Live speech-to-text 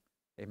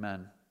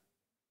Amen.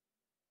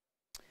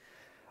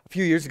 A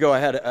few years ago, I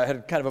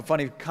had kind of a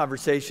funny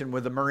conversation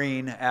with a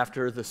Marine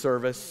after the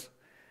service.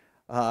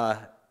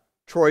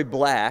 Troy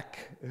Black,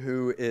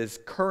 who is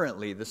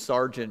currently the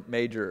Sergeant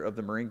Major of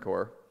the Marine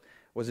Corps,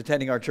 was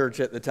attending our church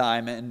at the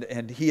time,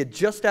 and he had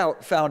just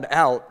found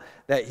out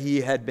that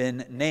he had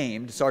been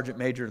named Sergeant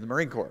Major of the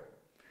Marine Corps.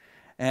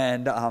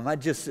 And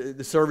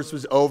the service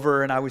was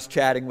over, and I was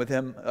chatting with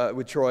him,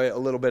 with Troy, a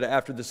little bit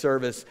after the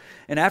service.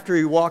 And after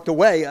he walked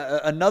away,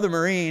 another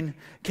Marine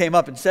came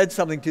up and said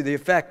something to the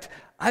effect,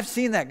 "I've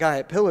seen that guy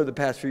at Pillar the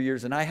past few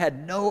years, and I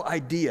had no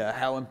idea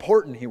how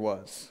important he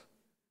was."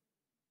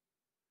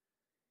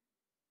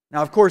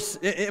 Now, of course,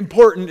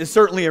 important is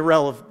certainly a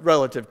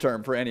relative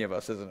term for any of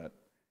us, isn't it?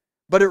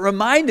 But it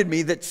reminded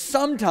me that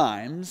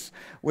sometimes,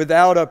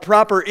 without a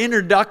proper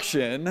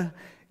introduction,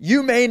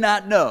 you may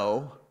not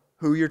know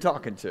who you're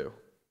talking to.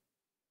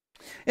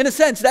 In a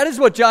sense, that is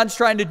what John's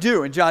trying to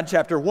do in John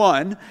chapter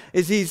 1,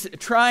 is he's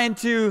trying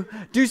to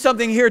do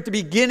something here at the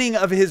beginning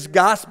of his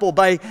gospel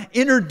by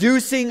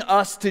introducing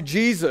us to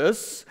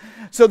Jesus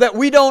so that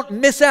we don't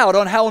miss out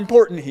on how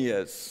important he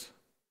is.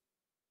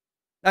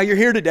 Now, you're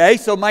here today,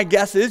 so my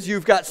guess is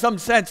you've got some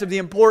sense of the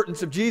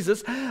importance of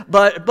Jesus.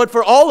 But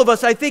for all of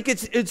us, I think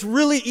it's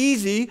really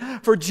easy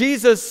for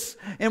Jesus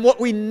and what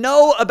we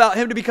know about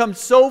him to become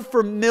so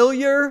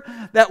familiar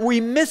that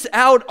we miss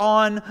out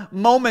on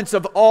moments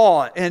of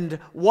awe and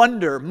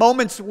wonder,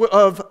 moments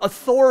of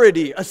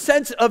authority, a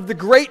sense of the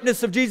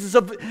greatness of Jesus,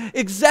 of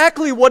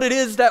exactly what it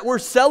is that we're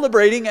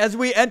celebrating as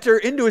we enter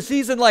into a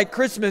season like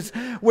Christmas,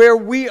 where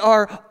we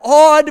are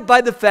awed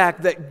by the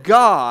fact that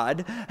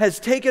God has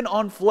taken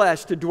on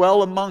flesh to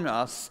dwell among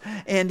us,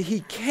 and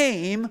he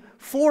came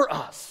for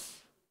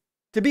us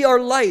to be our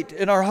light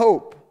and our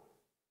hope.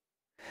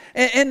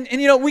 And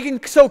you know, we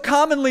can so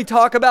commonly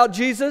talk about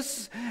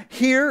Jesus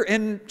here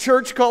in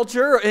church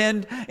culture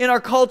and in our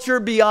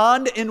culture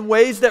beyond in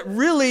ways that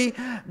really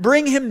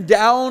bring him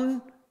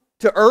down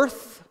to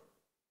earth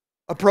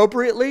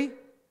appropriately.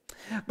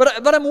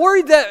 But I'm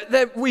worried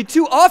that we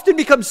too often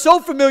become so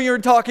familiar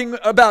in talking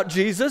about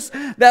Jesus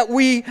that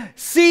we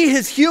see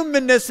his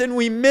humanness and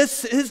we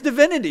miss his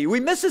divinity. We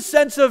miss a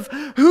sense of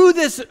who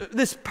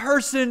this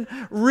person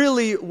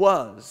really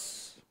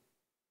was.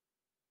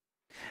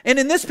 And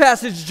in this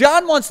passage,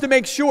 John wants to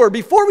make sure,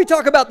 before we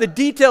talk about the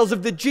details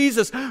of the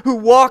Jesus who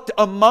walked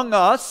among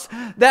us,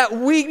 that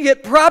we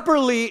get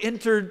properly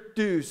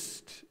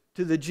introduced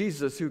to the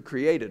Jesus who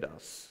created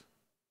us.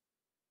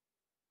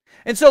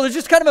 And so there's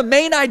just kind of a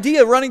main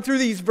idea running through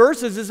these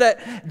verses is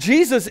that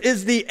Jesus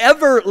is the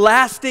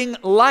everlasting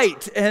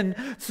light, and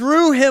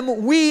through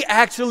him we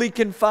actually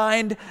can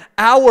find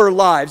our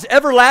lives.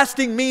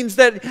 Everlasting means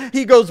that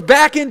he goes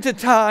back into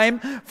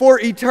time for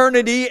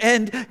eternity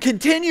and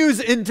continues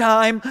in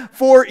time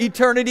for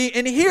eternity.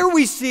 And here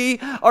we see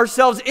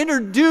ourselves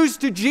introduced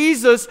to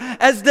Jesus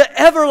as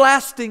the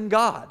everlasting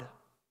God.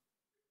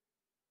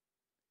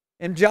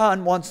 And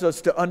John wants us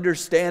to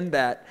understand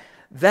that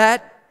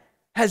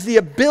has the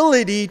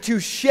ability to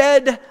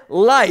shed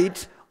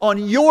light on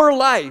your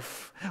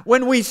life.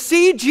 When we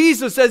see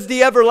Jesus as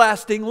the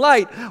everlasting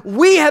light,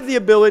 we have the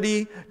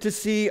ability to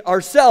see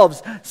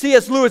ourselves.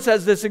 C.S. Lewis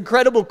has this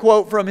incredible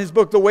quote from his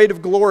book, The Weight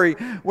of Glory,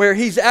 where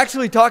he's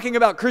actually talking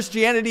about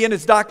Christianity and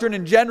its doctrine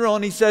in general,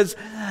 and he says,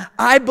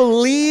 "I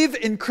believe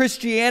in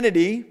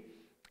Christianity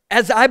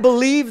as I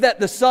believe that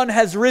the sun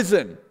has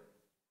risen.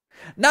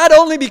 Not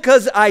only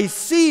because I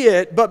see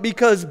it, but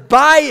because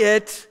by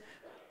it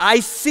I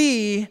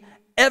see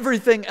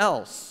everything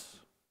else."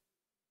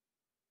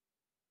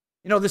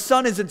 You know, the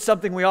sun isn't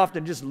something we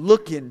often just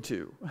look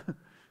into.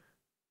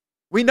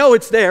 We know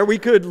it's there. We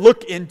could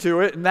look into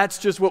it, and that's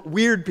just what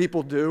weird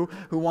people do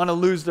who want to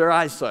lose their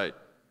eyesight.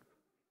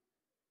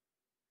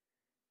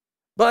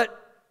 But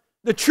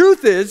the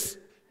truth is,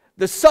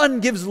 the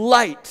sun gives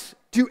light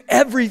to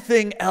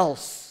everything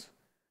else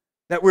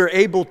that we're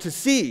able to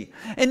see.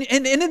 And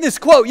in this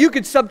quote, you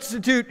could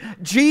substitute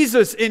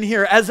Jesus in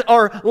here as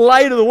our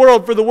light of the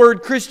world for the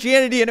word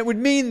Christianity, and it would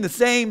mean the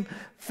same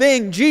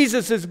thing.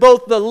 Jesus is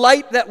both the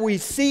light that we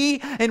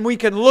see and we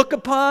can look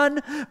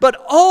upon,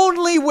 but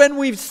only when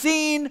we've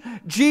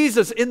seen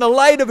Jesus in the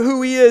light of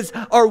who he is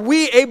are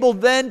we able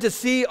then to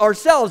see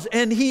ourselves.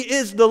 And he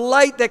is the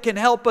light that can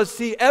help us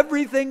see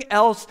everything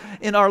else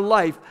in our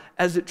life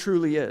as it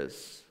truly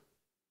is.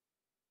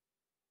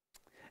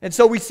 And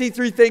so we see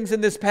three things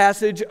in this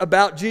passage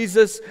about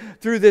Jesus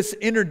through this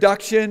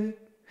introduction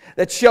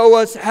that show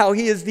us how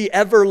he is the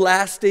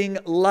everlasting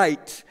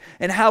light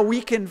and how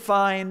we can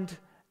find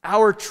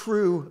our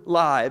true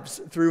lives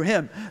through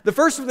him. The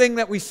first thing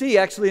that we see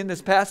actually in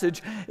this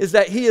passage is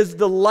that he is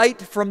the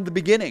light from the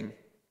beginning.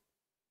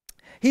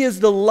 He is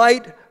the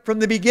light from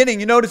the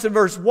beginning. You notice in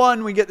verse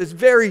 1 we get this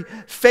very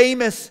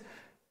famous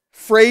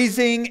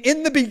phrasing,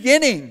 "In the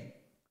beginning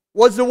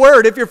was the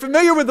Word." If you're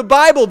familiar with the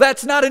Bible,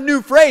 that's not a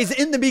new phrase.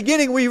 In the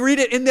beginning, we read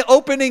it in the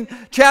opening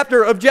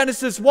chapter of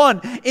Genesis 1.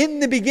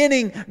 In the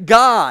beginning,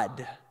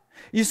 God.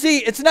 You see,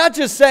 it's not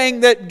just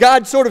saying that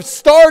God sort of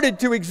started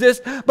to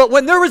exist, but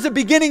when there was a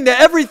beginning to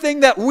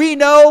everything that we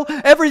know,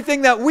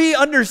 everything that we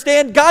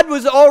understand, God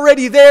was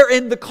already there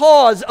in the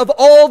cause of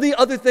all the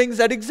other things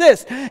that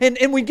exist.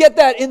 And we get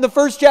that in the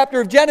first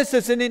chapter of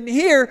Genesis. And in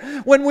here,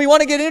 when we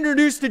want to get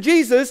introduced to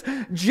Jesus,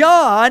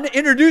 John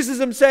introduces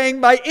him saying,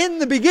 by in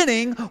the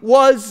beginning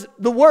was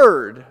the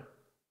Word.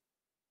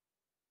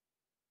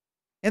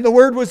 And the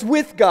Word was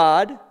with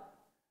God,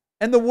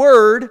 and the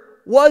Word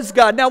was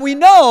God. Now we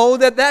know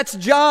that that's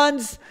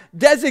John's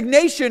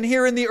designation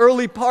here in the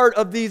early part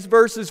of these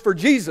verses for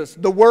Jesus,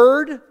 the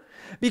Word,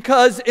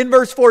 because in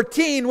verse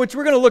 14, which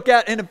we're going to look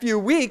at in a few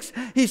weeks,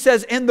 he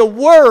says, and the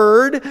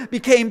Word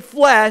became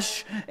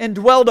flesh and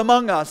dwelled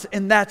among us,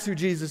 and that's who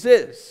Jesus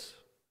is.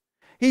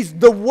 He's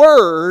the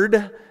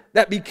Word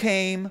that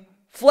became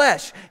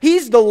flesh.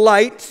 He's the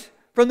light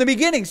from the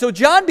beginning. So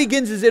John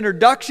begins his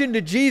introduction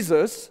to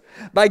Jesus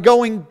by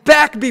going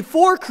back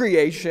before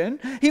creation.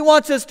 He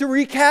wants us to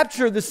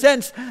recapture the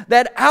sense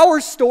that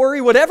our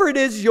story, whatever it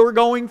is you're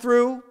going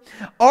through,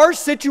 our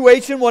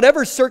situation,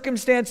 whatever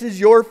circumstances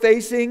you're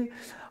facing,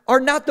 are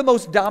not the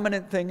most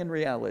dominant thing in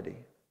reality.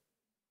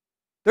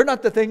 They're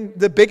not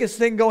the biggest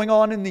thing going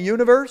on in the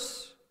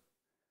universe,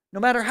 no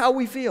matter how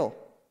we feel.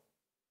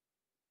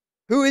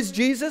 Who is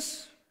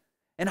Jesus?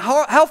 And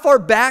how far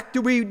back do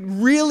we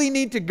really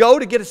need to go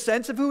to get a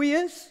sense of who He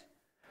is?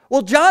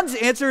 Well, John's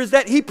answer is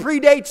that He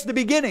predates the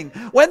beginning.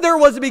 When there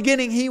was a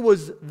beginning, He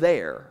was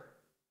there.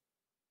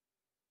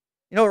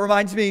 You know, it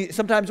reminds me,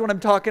 sometimes when I'm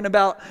talking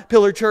about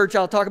Pillar Church,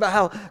 I'll talk about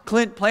how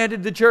Clint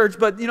planted the church,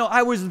 but,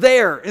 I was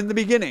there in the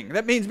beginning.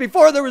 That means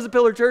before there was a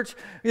Pillar Church,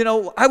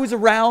 I was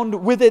around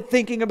with it,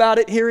 thinking about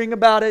it, hearing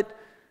about it,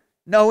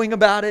 knowing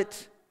about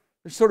it.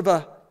 There's sort of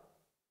a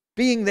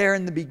being there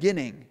in the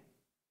beginning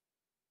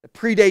that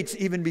predates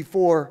even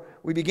before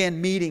we began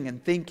meeting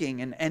and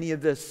thinking and any of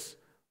this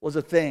was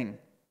a thing.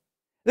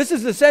 This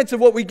is the sense of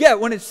what we get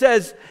when it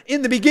says,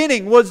 in the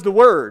beginning was the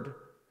Word.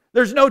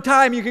 There's no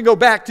time you can go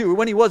back to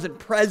when He wasn't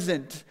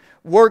present,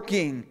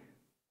 working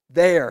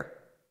there.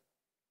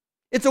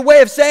 It's a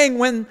way of saying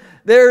when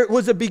there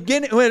was a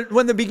beginning,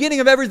 when the beginning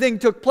of everything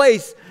took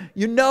place,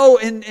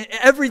 in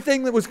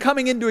everything that was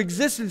coming into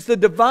existence, the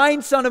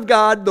divine Son of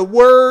God, the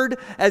Word,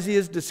 as He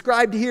is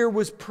described here,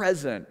 was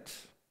present.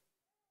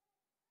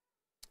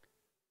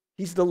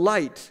 He's the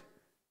light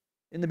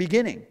in the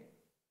beginning.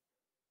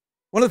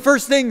 One of the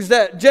first things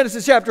that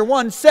Genesis chapter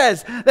 1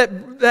 says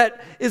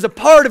that is a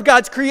part of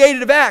God's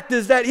creative act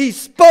is that He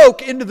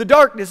spoke into the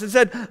darkness and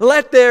said,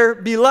 let there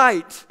be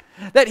light.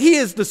 That He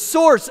is the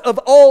source of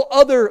all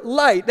other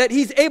light. That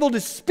He's able to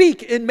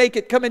speak and make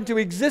it come into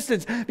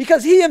existence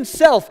because He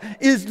Himself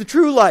is the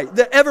true light,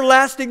 the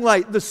everlasting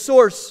light, the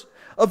source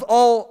of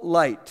all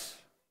light.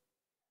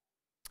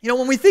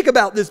 When we think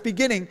about this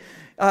beginning,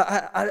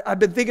 I've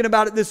been thinking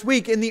about it this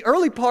week. In the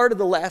early part of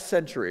the last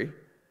century,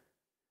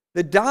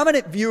 the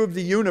dominant view of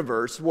the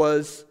universe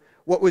was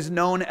what was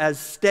known as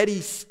steady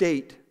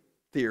state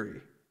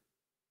theory.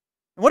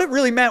 And what it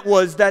really meant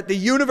was that the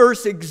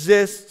universe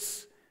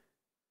exists.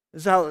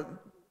 This is how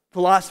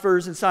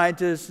philosophers and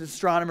scientists and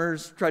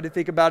astronomers try to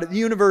think about it. The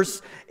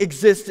universe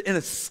exists in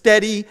a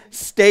steady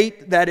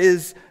state that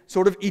is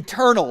sort of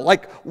eternal.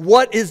 Like,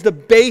 what is the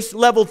base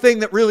level thing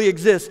that really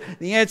exists?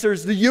 The answer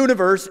is the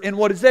universe and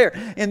what is there.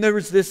 And there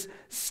was this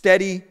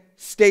steady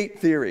state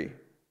theory.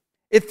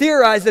 It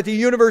theorized that the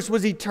universe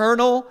was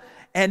eternal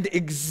and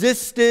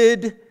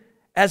existed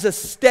as a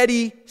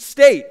steady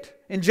state.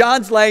 In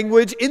John's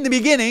language, in the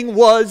beginning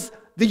was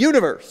the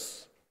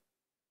universe.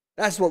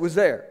 That's what was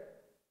there.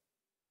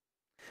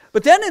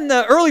 But then in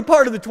the early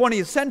part of the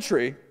 20th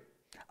century,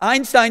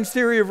 Einstein's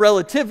theory of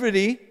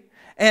relativity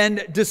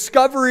and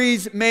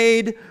discoveries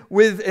made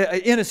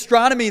in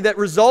astronomy that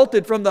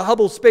resulted from the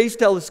Hubble Space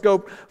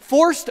Telescope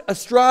forced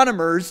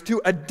astronomers to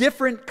a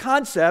different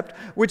concept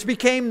which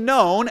became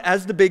known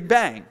as the Big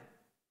Bang.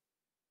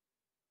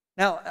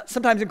 Now,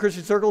 sometimes in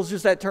Christian circles,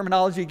 just that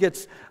terminology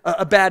gets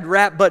a bad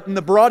rap, but in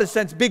the broadest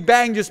sense, Big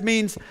Bang just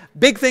means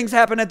big things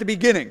happen at the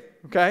beginning,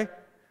 okay?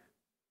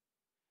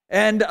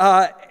 And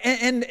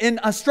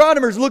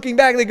astronomers looking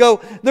back, they go,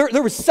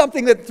 there was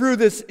something that threw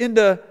this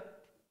into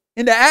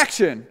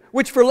action,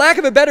 which for lack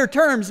of a better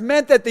terms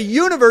meant that the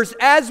universe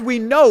as we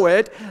know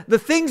it, the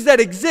things that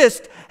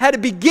exist, had a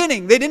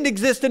beginning. They didn't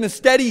exist in a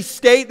steady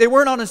state. They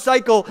weren't on a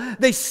cycle.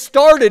 They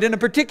started in a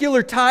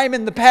particular time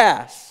in the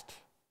past.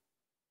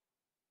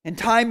 And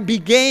time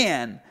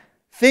began.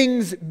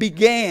 Things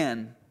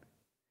began.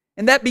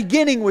 And that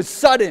beginning was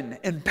sudden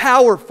and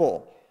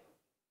powerful,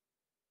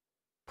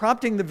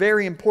 prompting the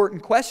very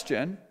important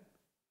question,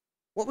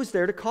 what was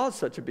there to cause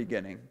such a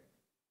beginning?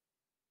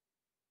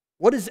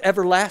 What is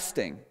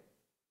everlasting?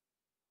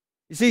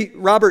 You see,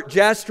 Robert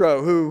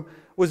Jastrow, who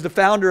was the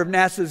founder of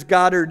NASA's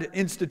Goddard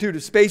Institute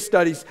of Space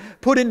Studies,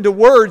 put into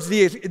words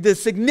the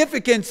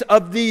significance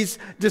of these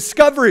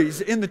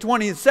discoveries in the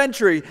 20th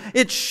century.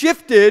 It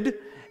shifted,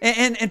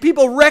 and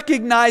people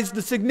recognized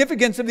the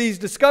significance of these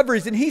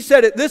discoveries. And he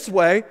said it this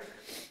way.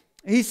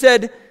 He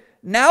said,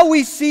 now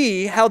we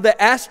see how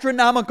the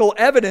astronomical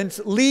evidence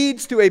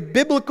leads to a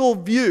biblical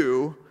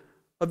view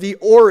of the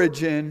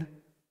origin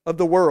of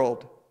the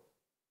world.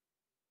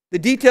 The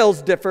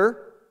details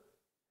differ,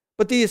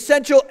 but the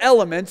essential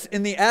elements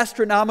in the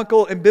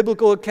astronomical and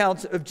biblical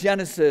accounts of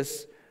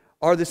Genesis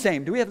are the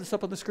same. Do we have this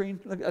up on the screen?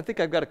 I think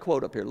I've got a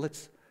quote up here.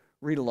 Let's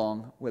read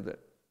along with it.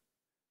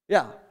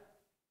 Yeah.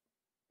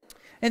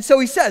 And so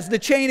he says, the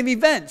chain of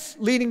events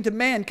leading to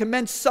man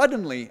commenced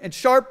suddenly and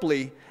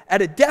sharply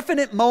at a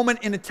definite moment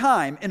in a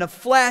time, in a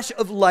flash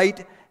of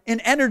light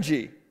and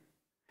energy.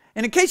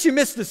 And in case you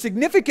missed the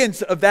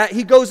significance of that,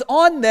 he goes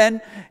on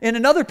then in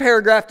another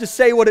paragraph to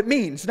say what it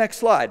means. Next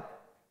slide.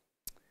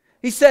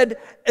 He said,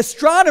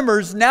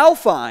 astronomers now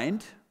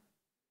find,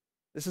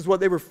 this is what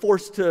they were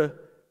forced to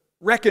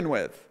reckon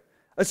with.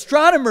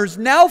 Astronomers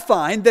now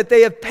find that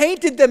they have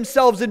painted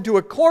themselves into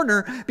a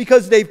corner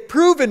because they've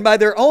proven by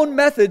their own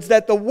methods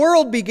that the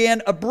world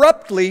began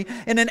abruptly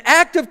in an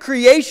act of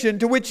creation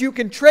to which you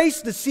can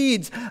trace the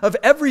seeds of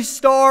every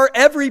star,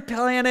 every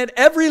planet,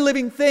 every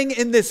living thing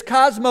in this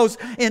cosmos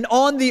and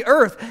on the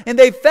earth. And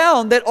they've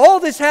found that all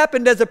this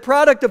happened as a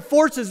product of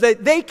forces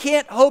that they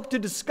can't hope to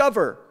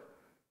discover.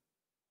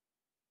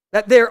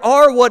 That there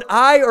are what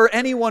I or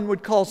anyone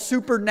would call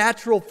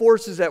supernatural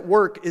forces at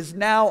work is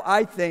now,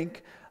 I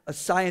think, a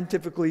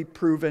scientifically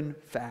proven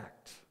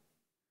fact.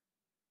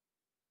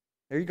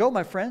 There you go,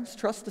 my friends.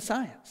 Trust the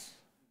science,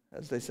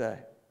 as they say.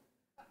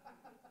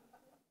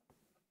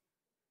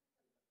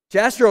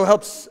 Jastrow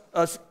helps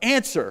us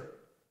answer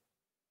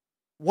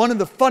one of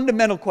the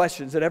fundamental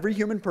questions that every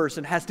human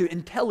person has to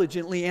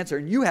intelligently answer,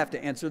 and you have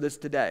to answer this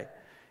today.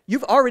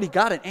 You've already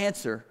got an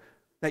answer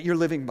that you're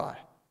living by.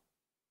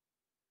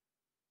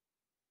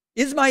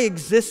 Is my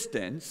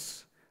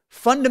existence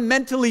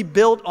fundamentally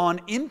built on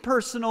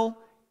impersonal,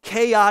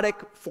 chaotic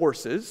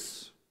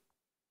forces,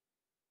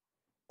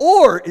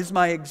 or is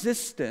my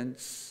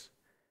existence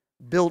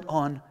built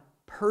on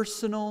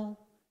personal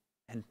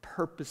and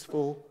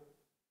purposeful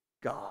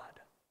God?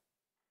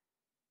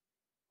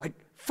 Like,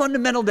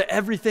 fundamental to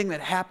everything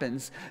that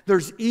happens,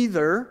 there's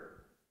either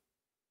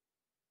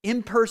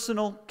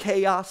impersonal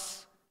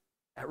chaos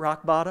at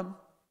rock bottom,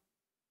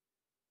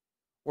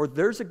 or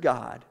there's a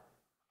God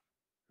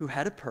who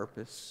had a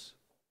purpose,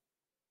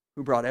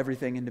 who brought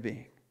everything into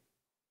being.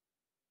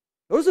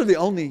 Those are the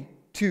only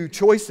two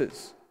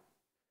choices.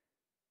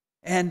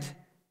 And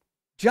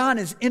John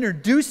is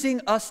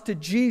introducing us to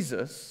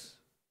Jesus,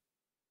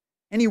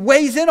 and he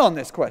weighs in on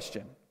this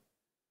question.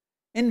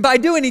 And by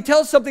doing, he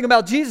tells something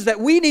about Jesus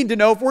that we need to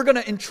know if we're going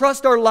to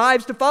entrust our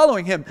lives to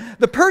following him.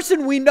 The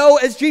person we know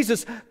as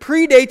Jesus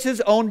predates his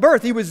own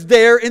birth. He was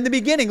there in the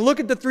beginning. Look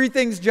at the three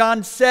things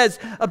John says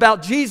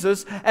about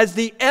Jesus as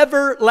the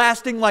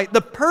everlasting light,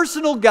 the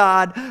personal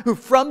God who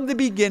from the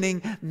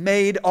beginning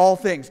made all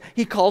things.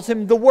 He calls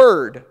him the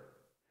Word.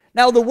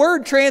 Now, the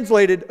word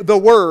translated, the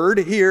Word,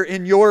 here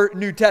in your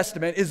New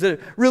Testament is a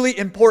really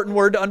important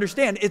word to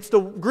understand. It's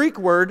the Greek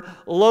word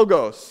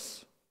logos.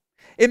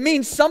 It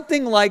means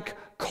something like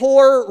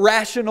core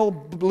rational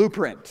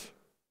blueprint.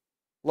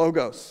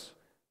 Logos.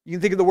 You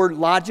can think of the word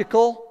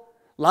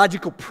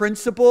logical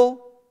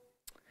principle.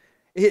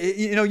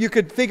 You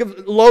could think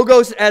of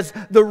logos as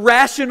the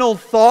rational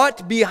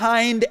thought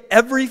behind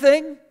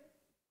everything.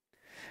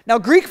 Now,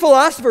 Greek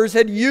philosophers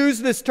had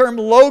used this term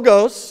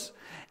logos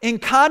in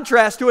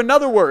contrast to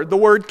another word, the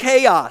word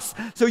chaos.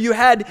 So you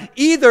had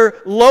either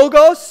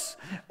logos,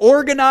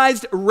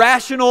 organized,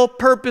 rational,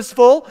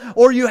 purposeful,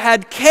 or you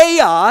had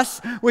chaos,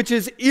 which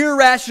is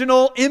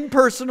irrational,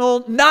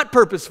 impersonal, not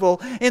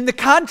purposeful. And the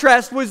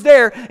contrast was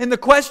there, and the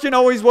question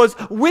always was,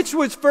 which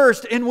was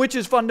first and which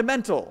is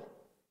fundamental?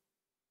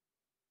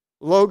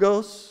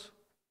 Logos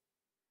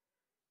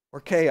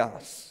or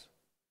chaos?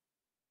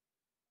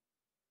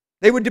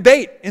 They would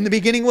debate. In the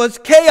beginning was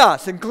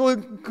chaos, and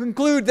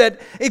conclude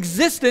that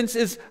existence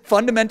is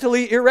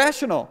fundamentally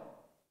irrational.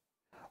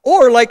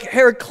 Or like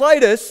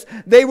Heraclitus,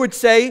 they would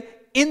say,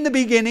 in the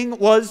beginning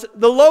was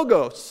the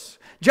Logos.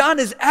 John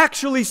is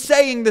actually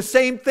saying the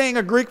same thing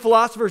a Greek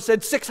philosopher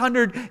said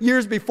 600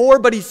 years before,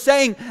 but he's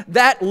saying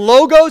that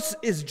Logos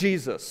is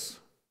Jesus.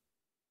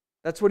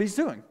 That's what he's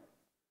doing.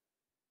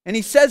 And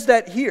he says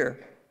that here.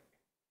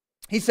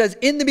 He says,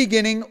 in the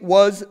beginning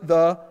was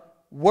the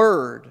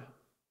Word.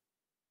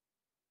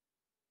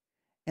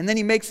 And then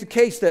he makes the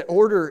case that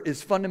order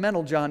is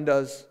fundamental, John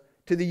does,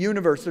 to the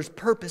universe. There's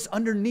purpose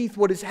underneath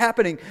what is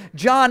happening.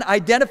 John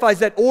identifies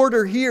that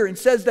order here and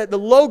says that the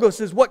Logos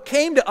is what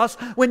came to us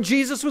when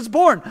Jesus was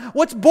born.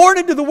 What's born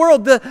into the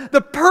world,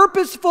 the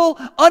purposeful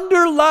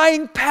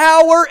underlying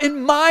power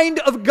and mind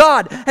of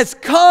God has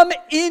come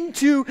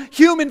into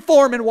human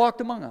form and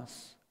walked among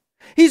us.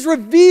 He's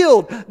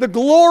revealed the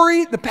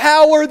glory, the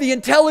power, the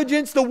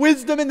intelligence, the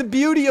wisdom, and the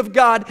beauty of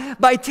God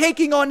by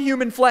taking on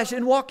human flesh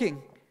and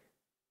walking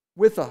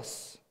with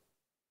us.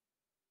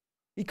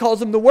 He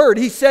calls him the Word.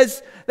 He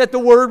says that the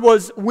Word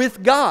was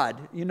with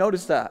God. You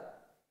notice that.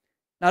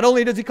 Not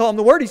only does he call him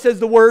the Word, he says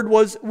the Word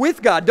was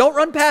with God. Don't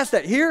run past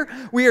that. Here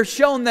we are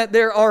shown that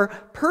there are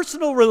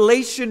personal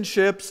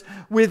relationships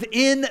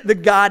within the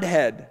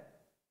Godhead.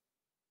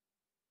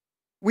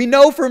 We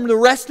know from the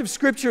rest of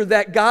Scripture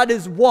that God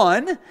is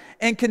one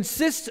and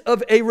consists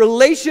of a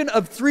relation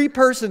of three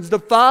persons, the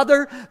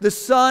Father, the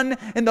Son,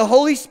 and the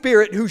Holy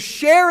Spirit, who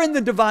share in the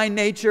divine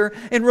nature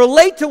and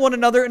relate to one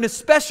another in a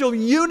special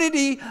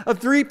unity of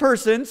three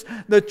persons,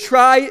 the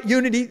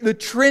tri-unity, the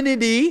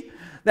Trinity,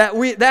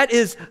 that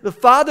is the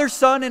Father,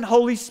 Son, and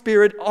Holy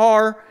Spirit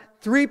are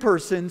three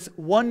persons,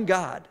 one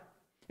God.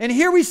 And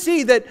here we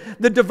see that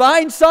the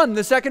divine Son,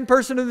 the second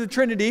person of the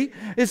Trinity,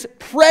 is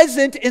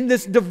present in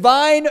this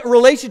divine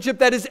relationship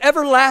that is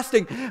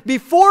everlasting.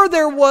 Before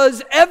there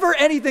was ever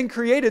anything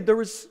created, there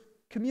was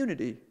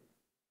community,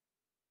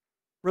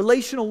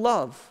 relational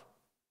love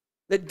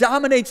that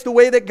dominates the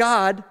way that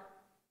God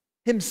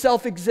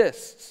Himself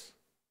exists.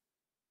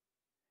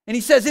 And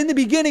He says, in the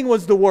beginning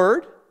was the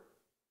Word,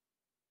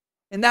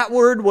 and that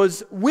Word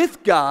was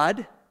with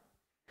God.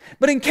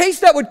 But in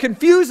case that would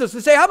confuse us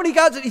to say, how many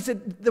gods? He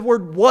said, the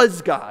word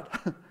was God.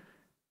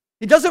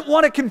 He doesn't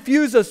want to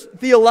confuse us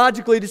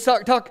theologically to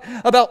talk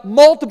about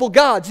multiple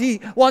gods. He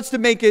wants to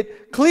make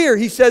it clear.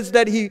 He says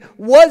that He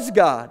was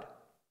God.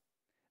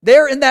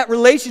 There in that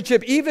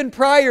relationship, even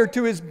prior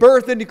to His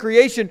birth into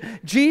creation,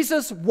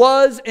 Jesus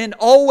was and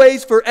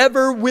always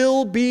forever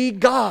will be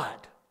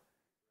God.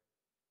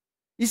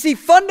 You see,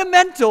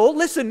 fundamental,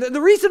 listen,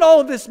 the reason all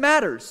of this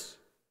matters,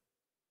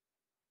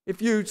 if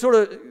you sort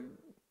of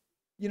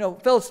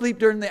fell asleep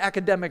during the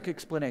academic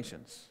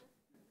explanations.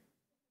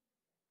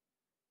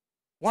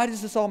 Why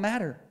does this all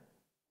matter?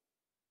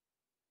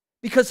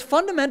 Because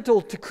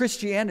fundamental to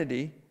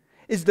Christianity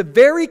is the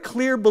very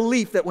clear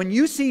belief that when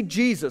you see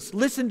Jesus,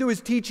 listen to His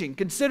teaching,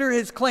 consider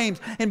His claims,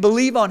 and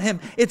believe on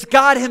Him, it's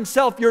God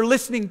Himself you're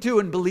listening to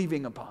and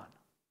believing upon.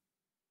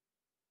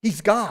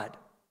 He's God.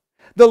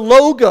 The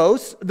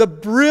Logos, the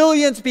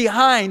brilliance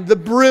behind the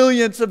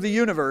brilliance of the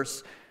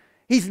universe.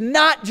 He's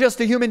not just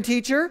a human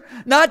teacher,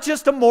 not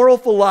just a moral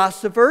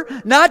philosopher,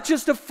 not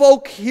just a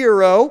folk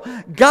hero.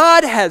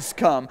 God has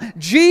come.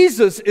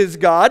 Jesus is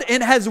God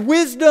and has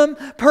wisdom,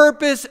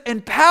 purpose,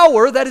 and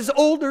power that is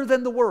older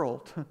than the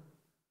world.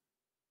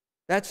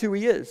 That's who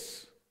He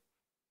is.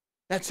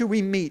 That's who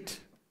we meet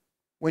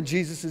when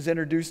Jesus is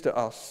introduced to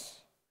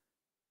us.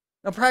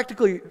 Now,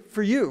 practically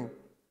for you,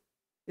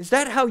 is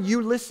that how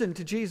you listen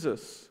to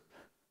Jesus?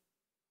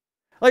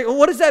 Like,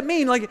 what does that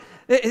mean? Like,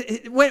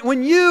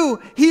 when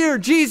you hear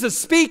Jesus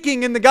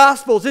speaking in the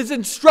Gospels, His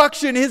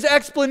instruction, His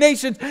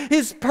explanations,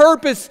 His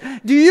purpose,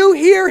 do you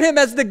hear Him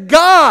as the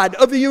God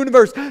of the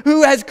universe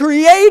who has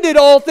created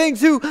all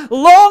things, who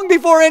long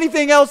before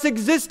anything else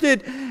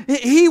existed,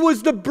 He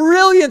was the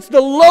brilliance, the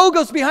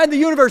Logos behind the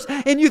universe,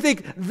 and you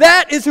think,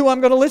 that is who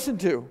I'm going to listen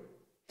to?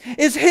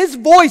 Is His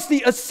voice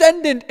the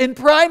ascendant and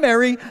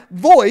primary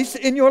voice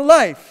in your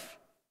life?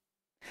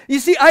 You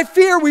see, I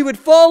fear we would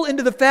fall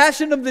into the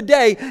fashion of the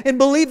day and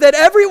believe that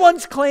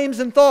everyone's claims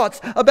and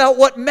thoughts about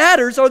what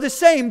matters are the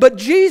same, but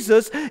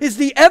Jesus is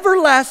the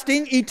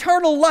everlasting,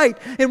 eternal light,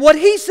 and what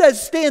He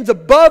says stands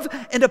above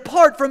and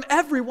apart from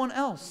everyone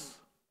else.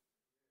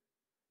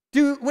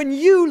 When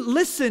you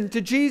listen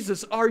to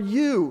Jesus, are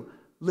you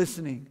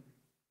listening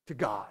to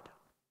God?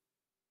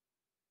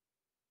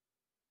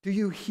 Do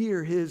you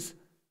hear His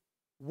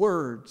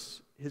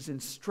words, His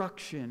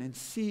instruction, and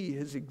see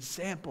His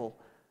example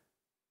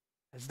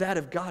as that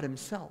of God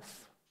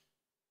Himself?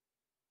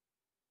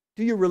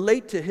 Do you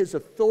relate to His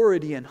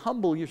authority and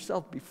humble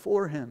yourself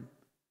before Him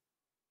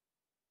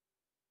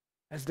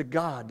as the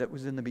God that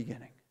was in the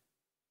beginning?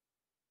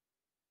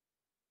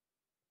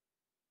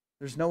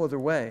 There's no other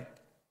way.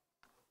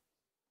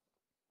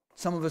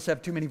 Some of us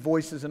have too many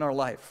voices in our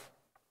life.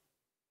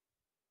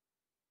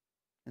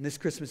 And this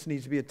Christmas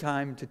needs to be a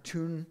time to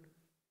tune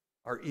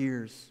our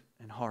ears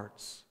and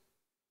hearts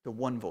to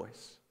one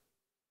voice.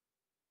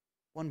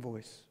 One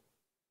voice.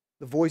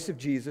 The voice of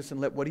Jesus, and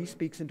let what He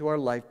speaks into our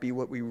life be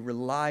what we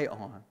rely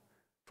on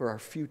for our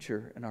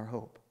future and our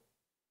hope.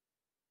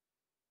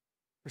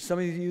 For some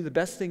of you, the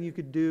best thing you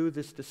could do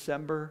this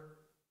December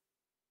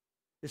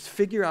is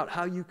figure out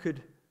how you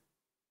could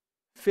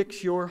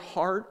fix your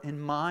heart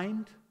and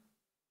mind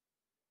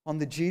on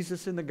the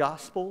Jesus in the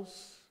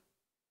Gospels.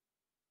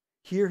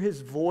 Hear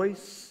His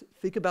voice.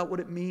 Think about what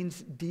it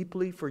means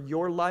deeply for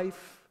your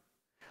life.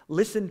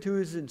 Listen to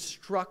His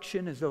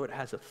instruction as though it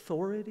has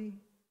authority.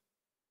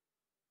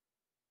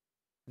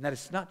 And that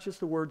it's not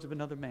just the words of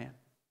another man,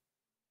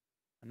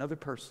 another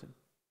person.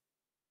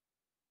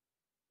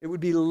 It would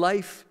be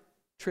life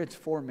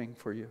transforming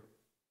for you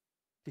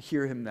to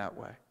hear Him that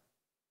way,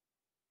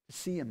 to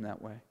see Him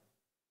that way.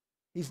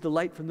 He's the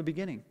light from the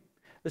beginning.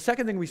 The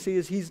second thing we see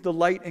is He's the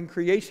light in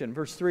creation.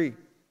 Verse 3.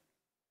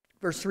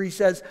 Verse 3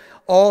 says,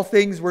 all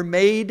things were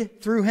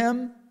made through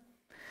Him,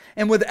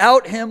 and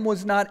without Him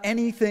was not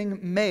anything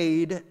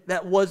made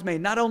that was made.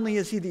 Not only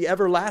is He the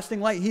everlasting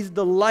light, He's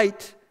the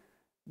light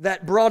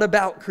that brought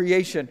about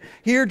creation.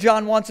 Here,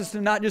 John wants us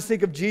to not just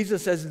think of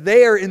Jesus as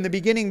there in the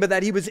beginning, but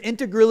that He was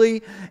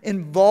integrally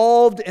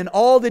involved in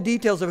all the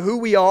details of who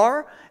we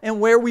are and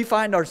where we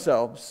find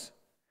ourselves.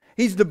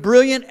 He's the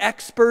brilliant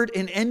expert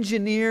and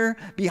engineer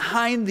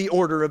behind the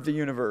order of the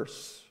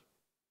universe.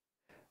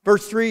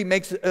 Verse 3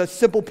 makes a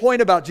simple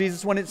point about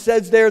Jesus when it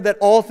says there that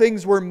all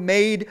things were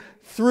made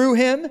through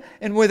him,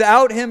 and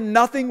without him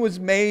nothing was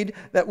made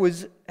that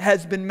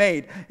has been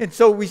made. And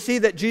so we see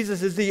that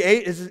Jesus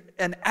is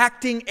an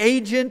acting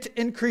agent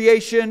in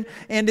creation,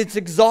 and it's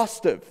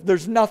exhaustive.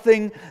 There's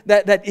nothing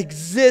that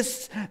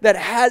exists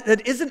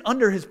that isn't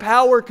under his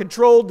power,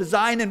 control,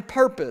 design, and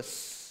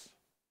purpose.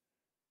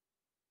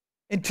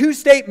 In two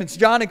statements,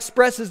 John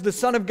expresses the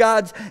Son of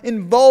God's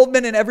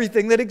involvement in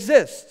everything that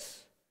exists.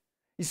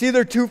 You see,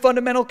 there are two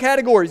fundamental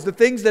categories: the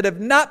things that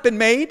have not been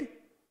made,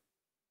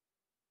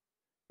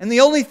 and the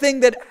only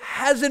thing that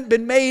hasn't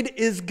been made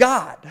is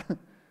God.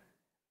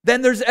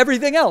 Then there's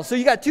everything else. So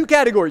you got two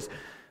categories.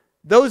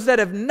 Those that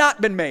have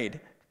not been made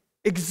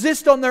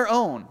exist on their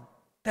own.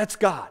 That's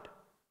God.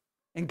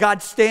 And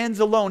God stands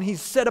alone.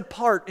 He's set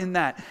apart in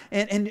that.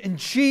 And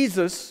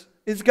Jesus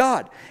is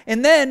God.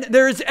 And then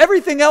there is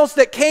everything else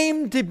that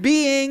came to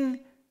being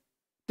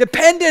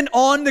dependent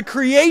on the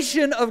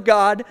creation of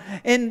God,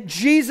 and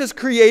Jesus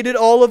created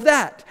all of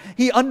that.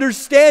 He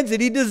understands it.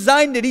 He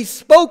designed it. He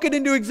spoke it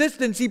into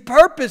existence. He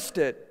purposed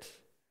it.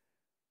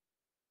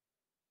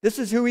 This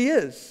is who he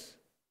is.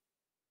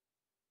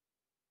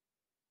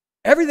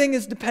 Everything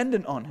is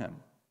dependent on him.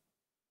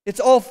 It's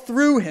all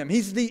through him.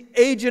 He's the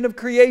agent of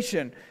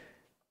creation.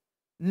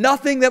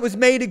 Nothing that was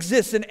made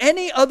exists in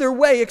any other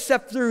way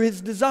except through his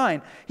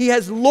design. He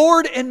has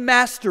lord and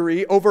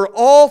mastery over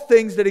all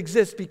things that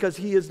exist because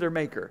he is their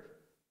maker.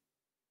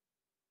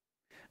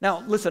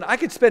 Now, listen, I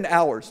could spend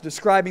hours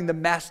describing the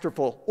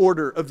masterful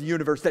order of the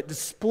universe that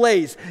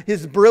displays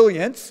his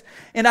brilliance,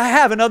 and I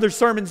have in other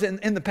sermons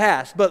in the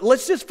past, but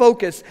let's just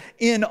focus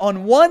in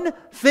on one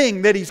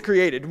thing that he's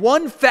created,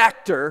 one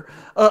factor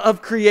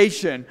of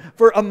creation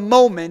for a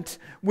moment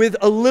with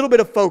a little bit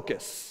of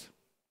focus.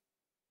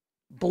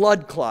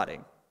 Blood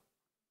clotting.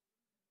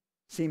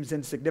 Seems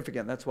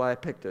insignificant, that's why I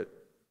picked it.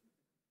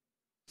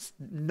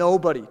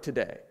 Nobody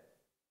today,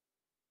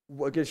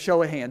 a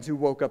show of hands, who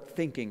woke up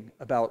thinking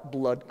about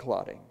blood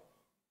clotting.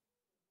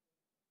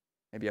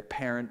 Maybe a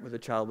parent with a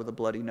child with a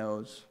bloody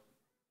nose.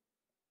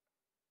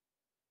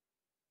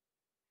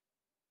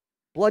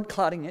 Blood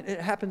clotting,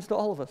 it happens to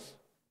all of us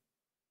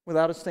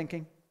without us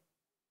thinking,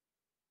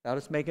 without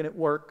us making it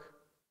work.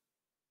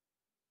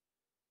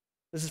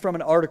 This is from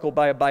an article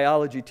by a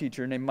biology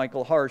teacher named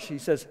Michael Harsh. He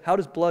says, how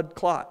does blood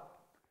clot?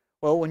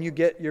 Well, when you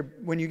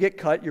get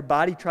cut, your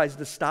body tries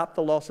to stop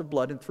the loss of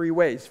blood in three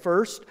ways.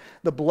 First,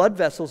 the blood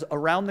vessels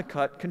around the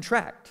cut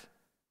contract.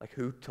 Like,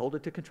 who told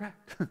it to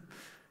contract?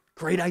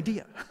 Great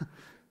idea.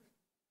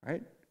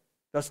 Right?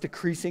 Thus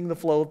decreasing the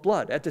flow of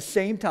blood. At the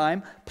same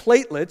time,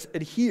 platelets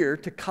adhere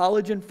to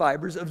collagen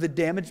fibers of the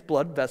damaged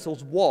blood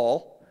vessel's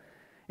wall,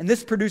 and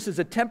this produces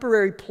a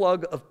temporary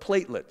plug of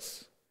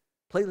platelets.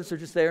 Platelets are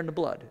just there in the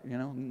blood,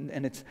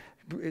 and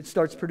it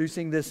starts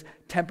producing this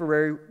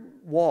temporary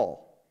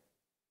wall.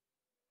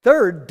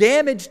 Third,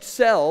 damaged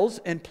cells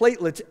and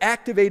platelets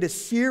activate a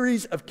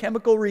series of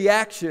chemical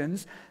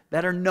reactions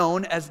that are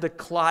known as the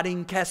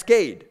clotting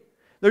cascade.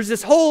 There's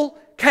this whole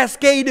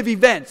cascade of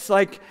events.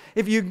 Like,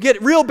 if you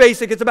get real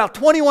basic, it's about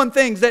 21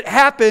 things that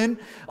happen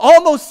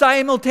almost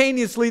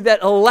simultaneously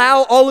that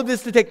allow all of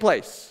this to take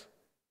place.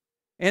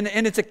 And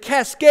it's a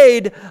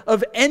cascade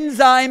of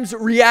enzymes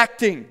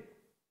reacting.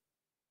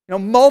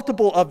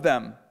 Multiple of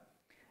them.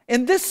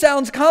 And this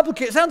sounds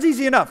complicated. Sounds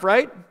easy enough,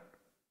 right?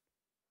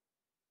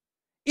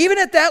 Even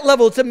at that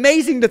level, it's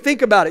amazing to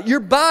think about it.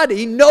 Your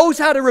body knows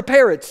how to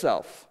repair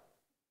itself.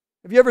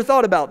 Have you ever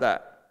thought about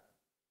that?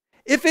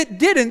 If it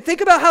didn't,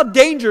 think about how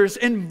dangerous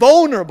and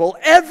vulnerable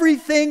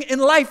everything in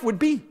life would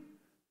be.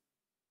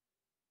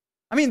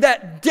 I mean,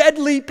 that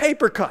deadly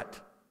paper cut.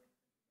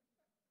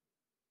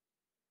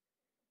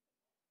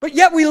 But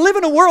yet we live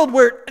in a world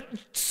where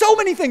so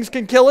many things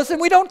can kill us and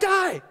we don't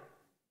die.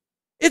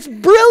 It's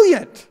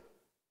brilliant.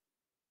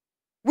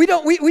 We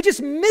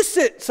just miss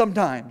it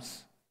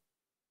sometimes.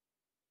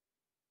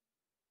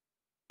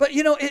 But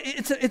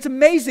it's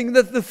amazing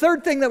that the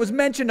third thing that was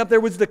mentioned up there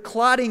was the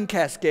clotting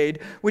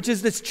cascade, which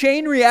is this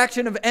chain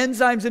reaction of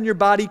enzymes in your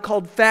body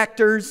called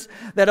factors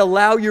that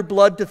allow your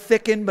blood to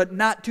thicken, but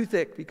not too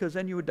thick, because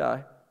then you would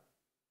die,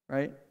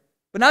 right?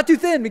 But not too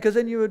thin, because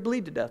then you would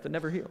bleed to death and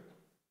never heal.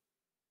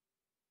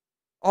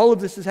 All of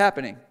this is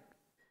happening.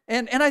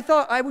 And I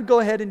thought I would go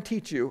ahead and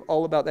teach you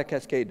all about that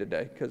cascade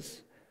today,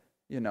 because,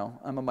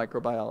 I'm a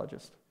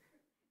microbiologist.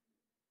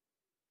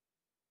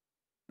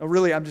 No,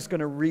 really, I'm just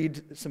going to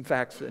read some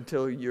facts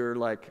until you're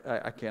like,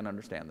 I can't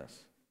understand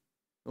this.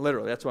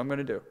 Literally, that's what I'm going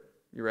to do.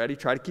 You ready?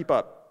 Try to keep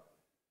up.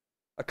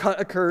 A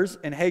cut occurs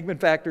and Hagman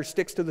factor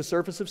sticks to the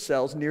surface of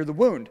cells near the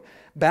wound.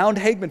 Bound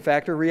Hagman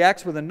factor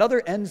reacts with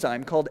another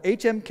enzyme called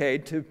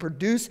HMK to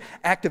produce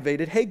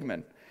activated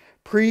Hagman.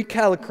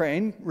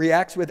 Pre-kallikrein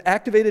reacts with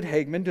activated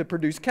Hagman to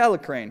produce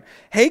kallikrein.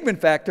 Hagman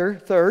factor,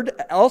 third,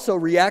 also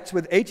reacts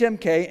with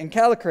HMK and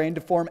kallikrein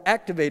to form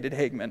activated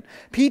Hagman.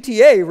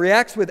 PTA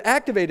reacts with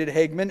activated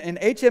Hagman and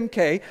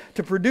HMK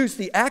to produce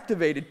the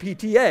activated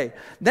PTA.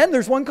 Then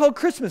there's one called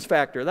Christmas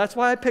factor. That's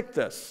why I picked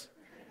this.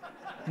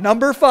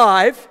 Number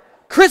 5,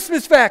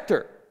 Christmas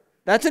factor.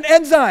 That's an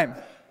enzyme.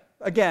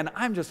 again,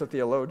 I'm just a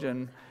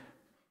theologian.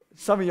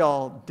 Some of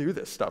y'all do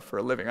this stuff for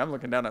a living. I'm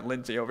looking down at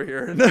Lindsay over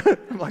here, and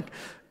I'm like,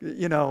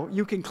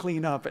 you can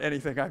clean up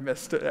anything I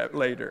missed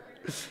later.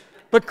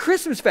 But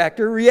Christmas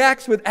factor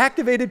reacts with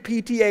activated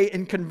PTA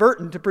and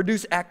convertin to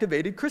produce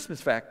activated Christmas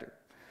factor.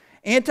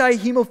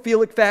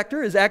 Anti-hemophilic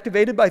factor is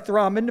activated by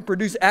thrombin to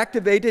produce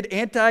activated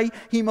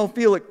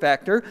anti-hemophilic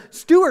factor.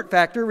 Stewart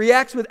factor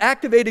reacts with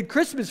activated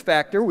Christmas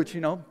factor, which,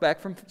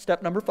 back from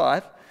step number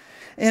 5.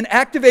 And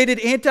activated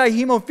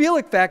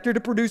anti-hemophilic factor to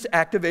produce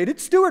activated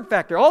Stewart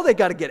factor. All they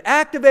got to get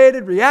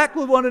activated, react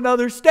with one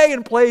another, stay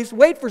in place,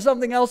 wait for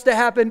something else to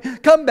happen,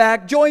 come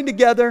back, join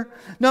together.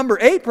 Number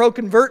 8,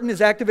 proconvertin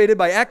is activated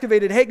by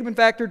activated Hageman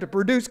factor to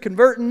produce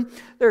convertin.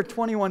 There are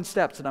 21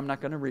 steps, and I'm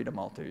not going to read them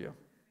all to you.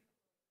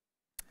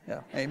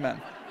 Yeah, amen.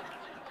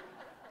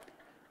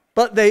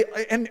 But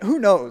and who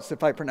knows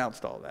if I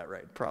pronounced all that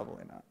right?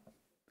 Probably not.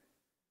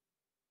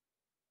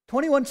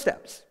 21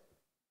 steps.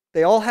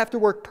 They all have to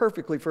work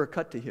perfectly for a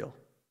cut to heal.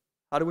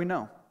 How do we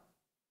know?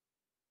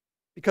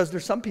 Because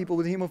there's some people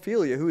with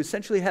hemophilia who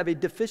essentially have a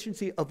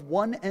deficiency of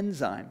one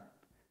enzyme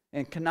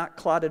and cannot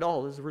clot at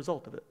all as a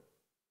result of it.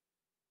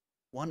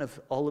 One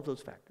of all of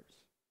those factors.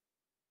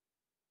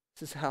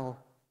 This is how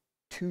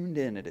tuned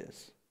in it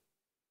is.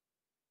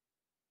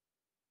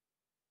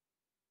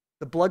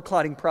 The blood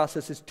clotting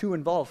process is too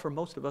involved for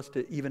most of us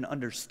to even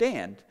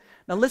understand.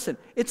 Now listen,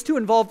 it's too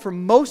involved for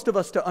most of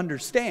us to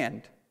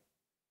understand,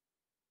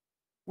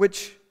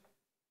 which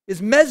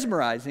is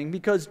mesmerizing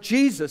because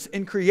Jesus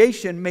in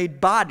creation made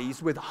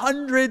bodies with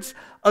hundreds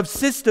of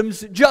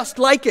systems just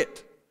like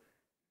it.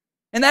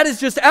 And that is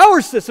just our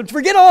system.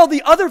 Forget all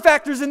the other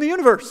factors in the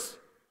universe.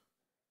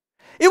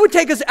 It would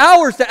take us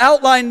hours to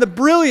outline the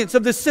brilliance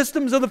of the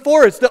systems of the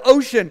forest, the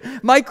ocean,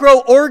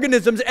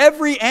 microorganisms,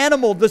 every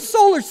animal, the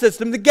solar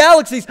system, the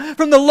galaxies.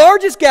 From the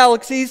largest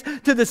galaxies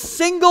to the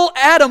single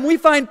atom, we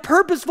find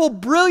purposeful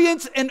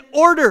brilliance and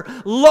order.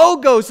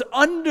 Logos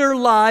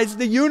underlies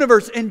the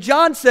universe. And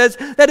John says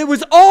that it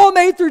was all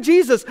made through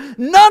Jesus.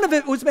 None of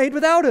it was made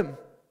without him.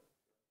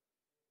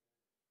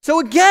 So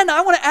again,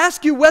 I want to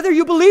ask you whether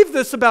you believe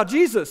this about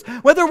Jesus.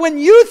 Whether when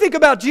you think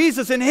about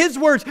Jesus and his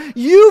words,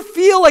 you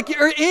feel like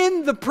you're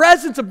in the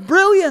presence of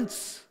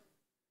brilliance.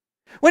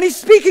 When he's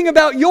speaking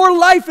about your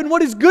life and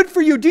what is good for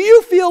you, do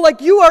you feel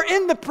like you are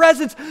in the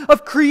presence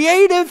of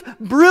creative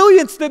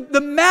brilliance?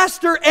 The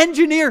master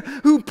engineer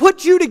who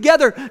put you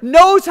together,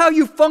 knows how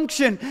you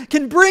function,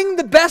 can bring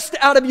the best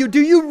out of you.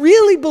 Do you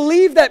really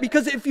believe that?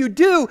 Because if you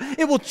do,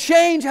 it will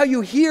change how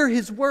you hear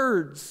his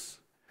words.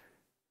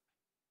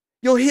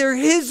 You'll hear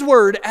his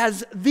word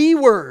as the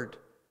word.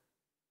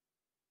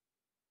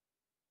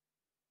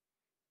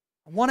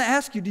 I want to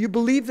ask you, do you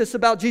believe this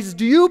about Jesus?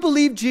 Do you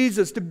believe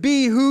Jesus to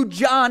be who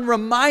John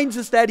reminds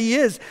us that he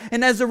is?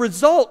 And as a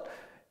result,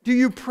 do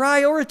you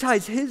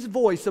prioritize his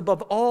voice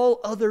above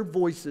all other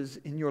voices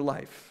in your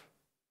life?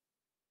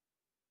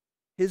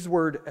 His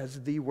word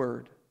as the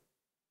word.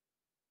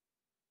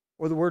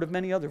 Or the word of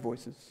many other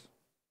voices.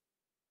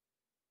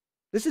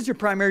 This is your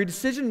primary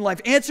decision in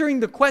life,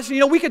 answering the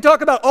question. We could talk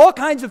about all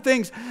kinds of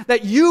things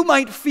that you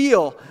might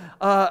feel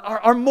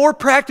are more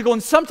practical.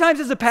 And sometimes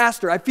as a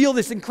pastor, I feel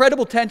this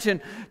incredible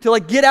tension to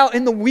get out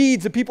in the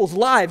weeds of people's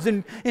lives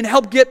and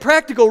help get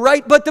practical,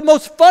 right? But the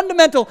most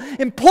fundamental,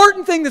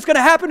 important thing that's going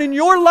to happen in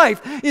your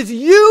life is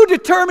you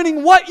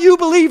determining what you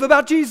believe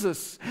about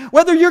Jesus.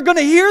 Whether you're going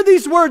to hear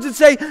these words and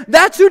say,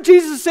 that's who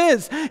Jesus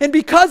is. And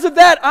because of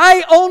that,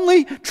 I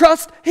only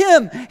trust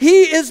him.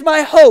 He is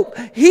my hope.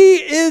 He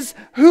is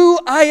who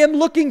I am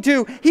looking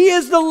to. He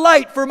is the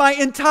light for my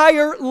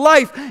entire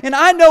life. And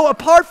I know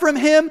apart from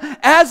him,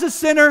 as a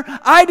sinner,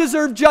 I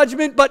deserve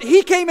judgment, but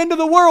he came into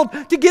the world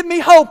to give me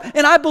hope.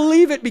 And I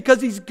believe it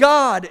because he's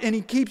God and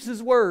he keeps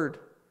his word.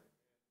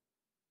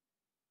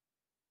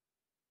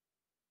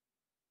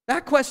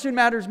 That question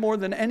matters more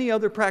than any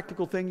other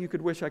practical thing you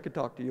could wish I could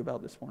talk to you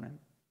about this morning.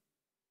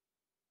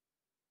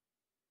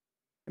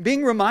 And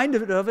being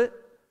reminded of it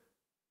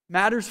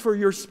matters for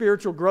your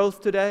spiritual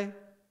growth today.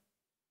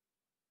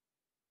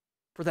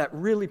 For that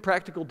really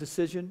practical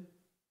decision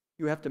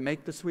you have to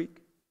make this week.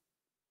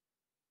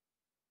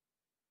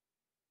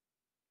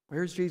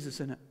 Where's Jesus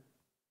in it?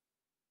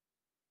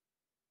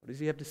 What does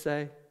he have to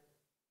say?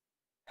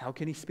 How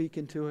can he speak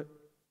into it?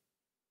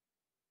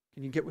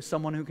 Can you get with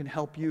someone who can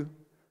help you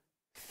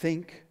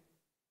think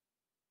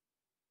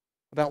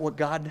about what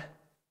God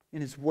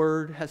in his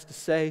word has to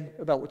say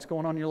about what's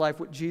going on in your life,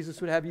 what Jesus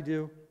would have you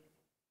do?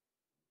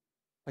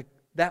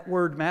 That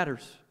word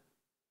matters.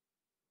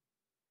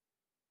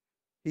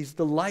 He's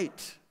the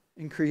light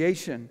in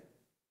creation.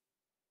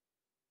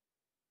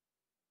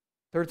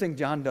 Third thing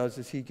John does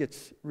is he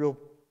gets real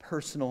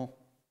personal,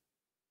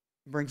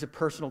 brings a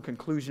personal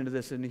conclusion to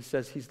this, and he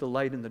says he's the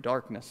light in the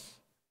darkness.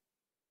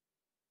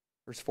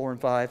 Verse 4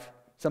 and 5.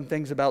 Some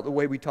things about the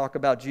way we talk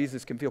about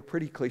Jesus can feel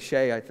pretty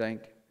cliche, I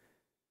think.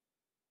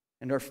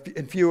 And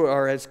few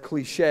are as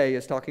cliche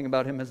as talking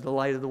about him as the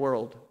light of the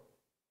world.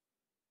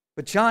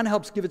 But John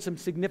helps give it some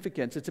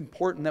significance. It's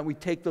important that we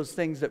take those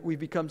things that we've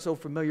become so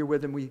familiar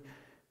with and we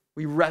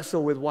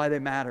wrestle with why they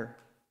matter.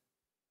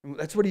 And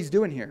that's what he's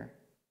doing here.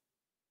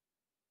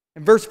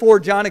 In verse 4,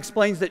 John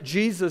explains that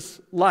Jesus'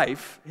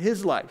 life,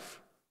 his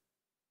life,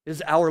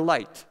 is our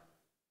light.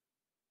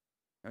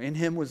 In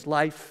him was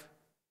life.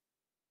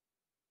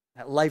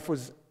 That life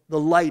was the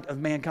light of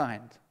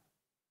mankind.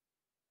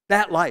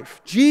 That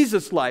life,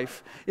 Jesus'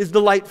 life, is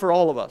the light for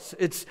all of us.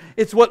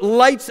 It's what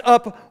lights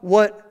up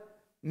what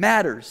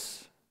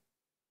matters.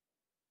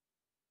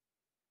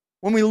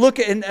 When we look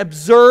at and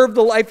observe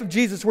the life of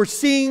Jesus, we're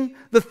seeing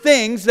the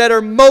things that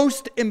are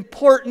most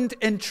important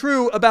and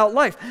true about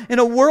life. In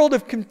a world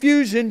of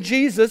confusion,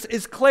 Jesus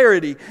is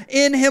clarity.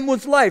 In him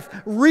was life,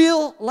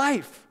 real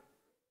life,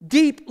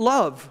 deep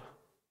love,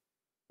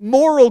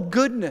 moral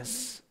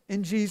goodness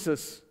in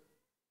Jesus.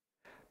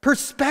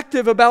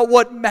 Perspective about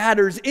what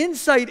matters,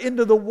 insight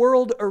into the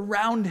world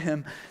around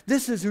him.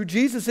 This is who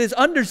Jesus is.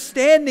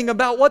 Understanding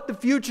about what the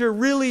future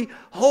really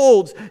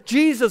holds.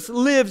 Jesus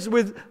lives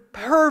with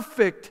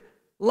perfect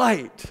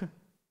light.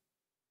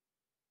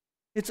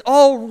 It's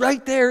all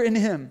right there in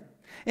him.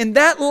 And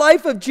that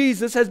life of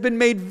Jesus has been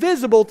made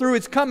visible through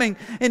his coming.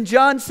 And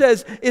John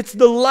says it's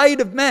the light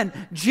of men.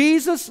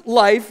 Jesus'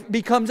 life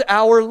becomes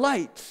our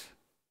light.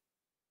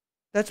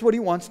 That's what he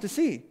wants to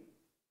see.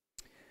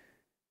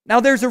 Now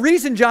there's a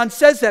reason John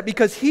says that,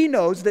 because he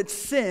knows that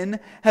sin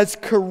has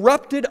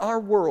corrupted our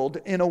world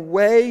in a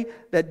way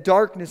that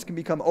darkness can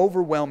become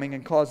overwhelming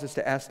and cause us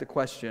to ask the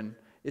question,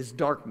 is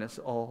darkness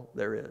all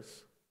there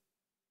is?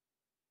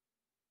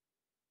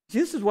 See,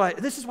 this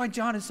is why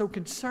John is so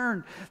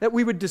concerned that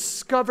we would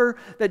discover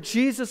that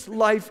Jesus'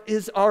 life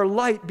is our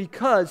light,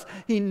 because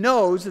he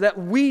knows that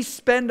we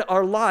spend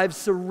our lives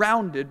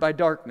surrounded by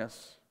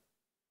darkness.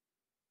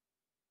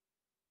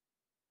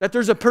 That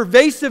there's a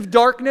pervasive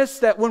darkness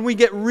that, when we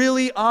get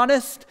really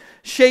honest,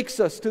 shakes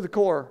us to the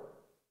core.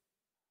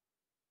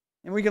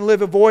 And we can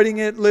live avoiding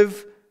it,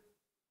 live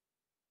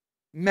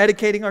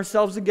medicating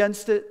ourselves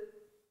against it.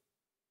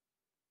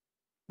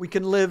 We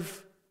can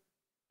live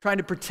trying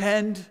to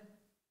pretend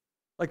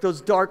like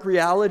those dark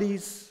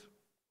realities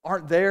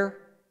aren't there.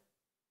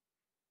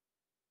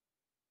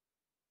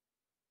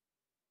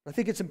 I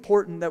think it's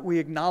important that we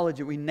acknowledge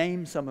it, we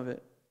name some of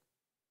it.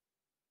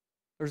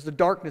 There's the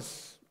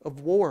darkness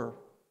of war.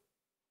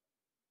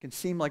 It can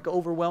seem like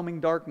overwhelming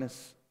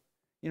darkness.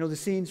 You know, the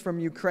scenes from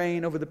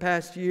Ukraine over the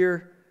past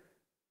year,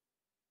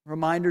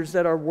 reminders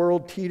that our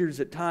world teeters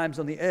at times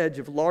on the edge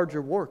of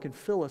larger war, can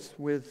fill us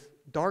with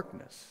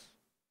darkness.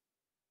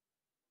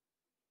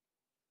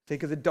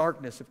 Think of the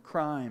darkness of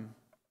crime,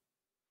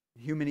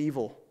 human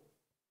evil.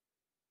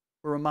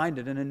 We're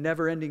reminded in a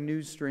never-ending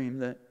news stream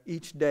that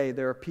each day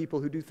there are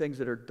people who do things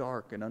that are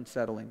dark and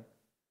unsettling.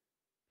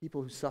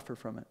 People who suffer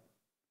from it.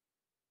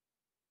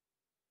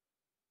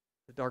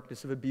 The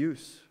darkness of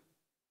abuse.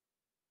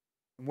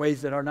 In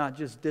ways that are not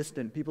just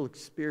distant. People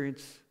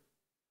experience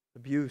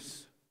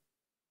abuse.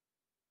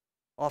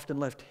 Often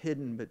left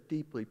hidden but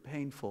deeply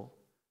painful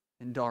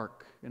and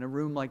dark. In a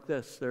room like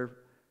this, there are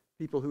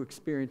people who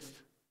experienced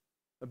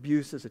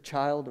abuse as a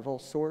child of all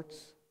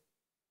sorts.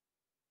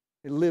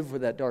 They live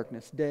with that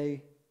darkness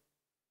day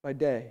by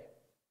day.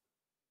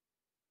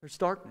 There's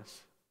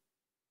darkness.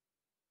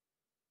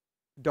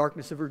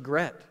 Darkness of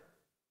regret.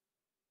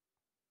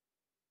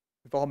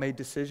 We've all made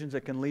decisions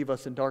that can leave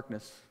us in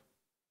darkness.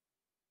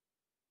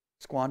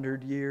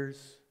 Squandered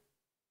years,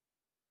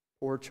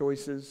 poor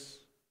choices,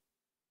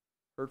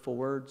 hurtful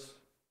words,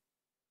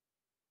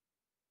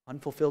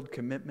 unfulfilled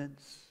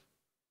commitments,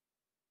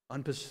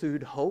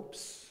 unpursued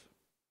hopes.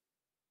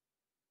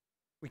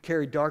 We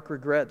carry dark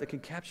regret that can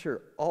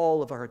capture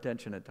all of our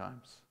attention at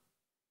times.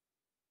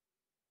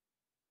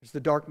 There's the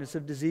darkness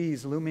of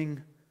disease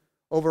looming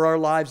over our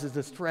lives as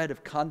the threat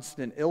of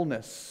constant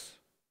illness.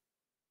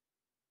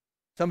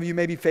 Some of you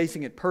may be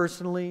facing it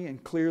personally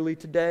and clearly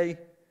today,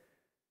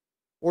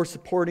 or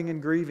supporting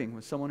and grieving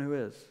with someone who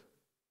is.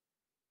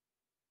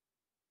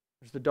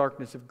 There's the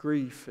darkness of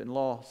grief and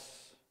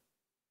loss.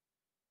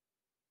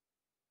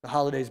 The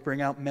holidays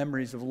bring out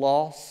memories of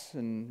loss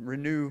and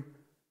renew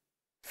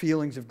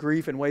feelings of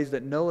grief in ways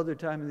that no other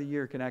time of the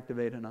year can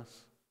activate in us.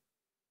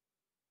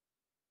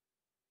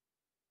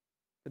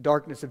 The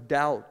darkness of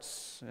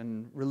doubts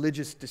and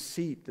religious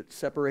deceit that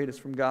separate us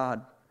from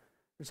God.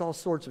 There's all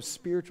sorts of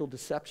spiritual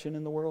deception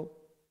in the world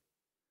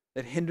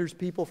that hinders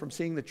people from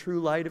seeing the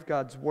true light of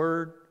God's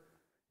Word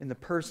in the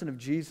person of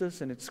Jesus,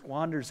 and it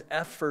squanders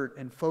effort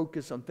and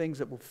focus on things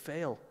that will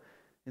fail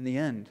in the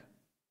end.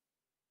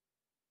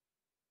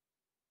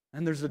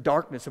 And there's the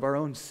darkness of our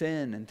own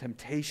sin and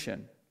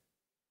temptation.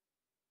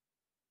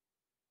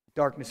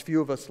 Darkness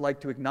few of us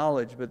like to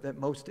acknowledge, but that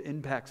most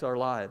impacts our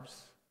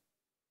lives.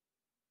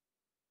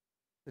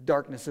 The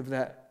darkness of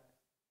that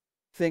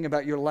thing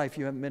about your life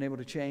you haven't been able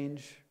to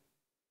change,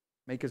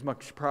 make as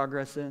much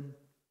progress in.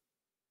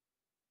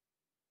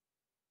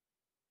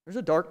 There's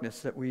a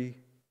darkness that we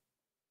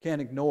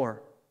can't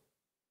ignore.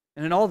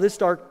 And in all this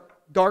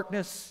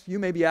darkness, you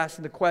may be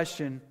asking the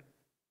question,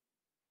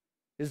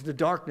 is the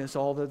darkness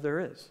all that there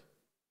is?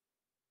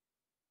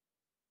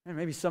 And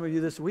maybe some of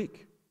you this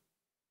week,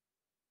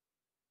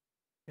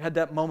 you had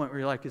that moment where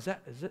you're like, is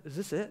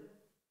this it?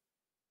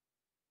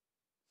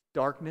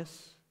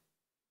 darkness,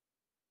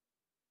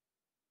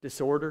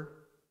 disorder,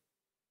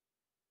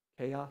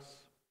 chaos? Is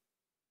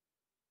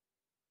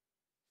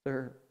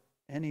there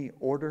any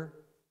order,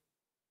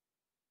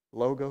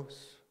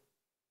 logos,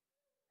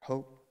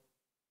 hope?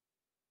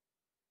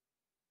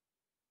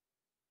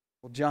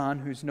 Well, John,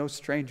 who's no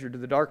stranger to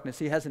the darkness,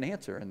 he has an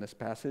answer in this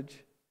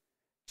passage.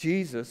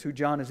 Jesus, who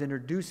John is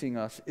introducing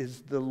us,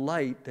 is the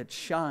light that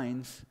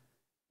shines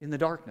in the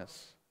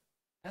darkness.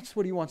 That's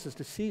what he wants us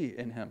to see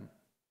in him.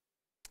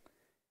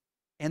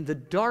 And the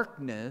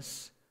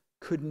darkness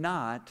could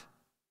not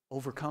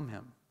overcome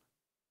him.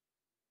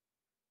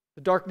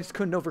 The darkness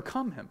couldn't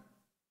overcome him.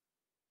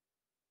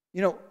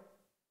 You know,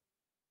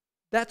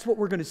 that's what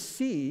we're going to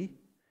see.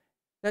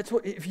 That's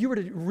what, if you were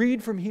to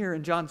read from here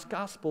in John's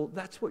gospel,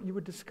 that's what you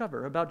would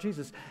discover about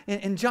Jesus.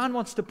 And John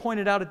wants to point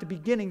it out at the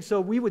beginning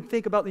so we would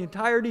think about the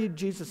entirety of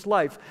Jesus'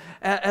 life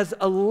as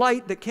a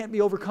light that can't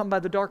be overcome by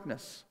the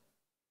darkness.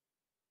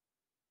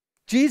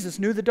 Jesus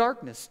knew the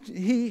darkness.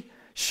 He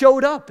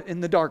showed up in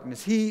the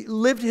darkness. He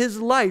lived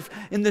his life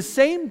in the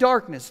same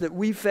darkness that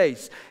we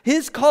face.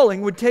 His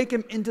calling would take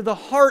him into the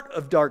heart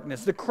of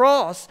darkness. The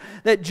cross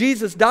that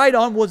Jesus died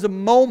on was a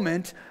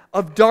moment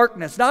of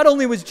darkness. Not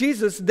only was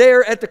Jesus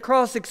there at the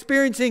cross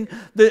experiencing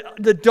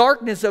the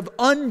darkness of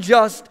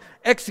unjust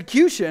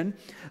execution,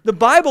 the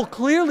Bible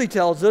clearly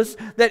tells us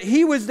that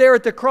he was there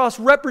at the cross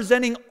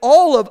representing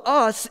all of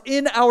us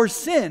in our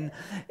sin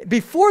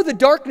before the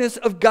darkness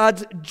of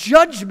God's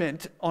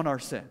judgment on our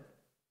sin.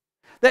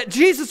 That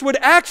Jesus would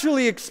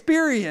actually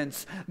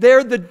experience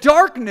there the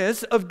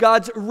darkness of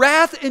God's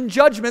wrath and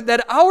judgment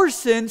that our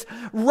sins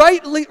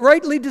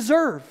rightly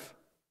deserve.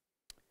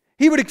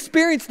 He would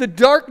experience the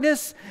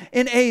darkness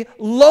in a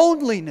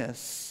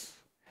loneliness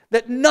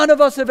that none of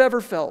us have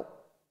ever felt.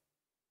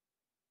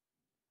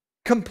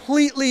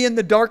 Completely in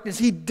the darkness.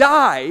 He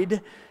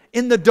died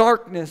in the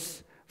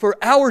darkness for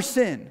our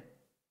sin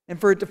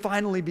and for it to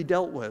finally be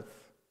dealt with.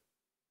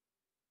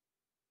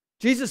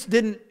 Jesus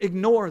didn't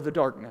ignore the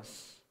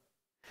darkness.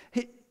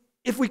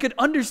 If we could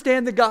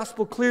understand the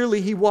gospel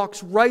clearly, he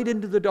walks right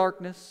into the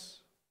darkness,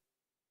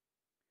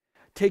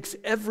 takes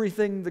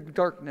everything the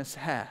darkness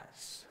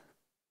has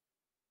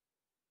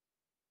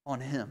on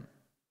him,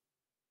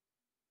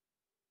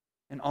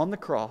 and on the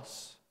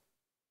cross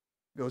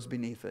goes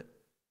beneath it,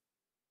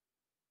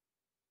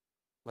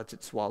 lets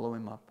it swallow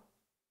him up,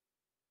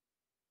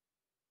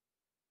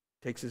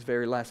 takes his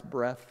very last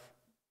breath,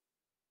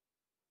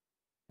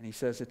 and he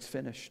says, "It's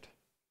finished."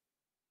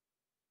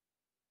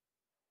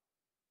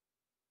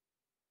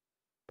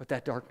 But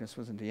that darkness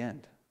wasn't the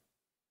end.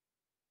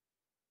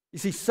 You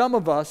see, some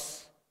of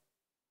us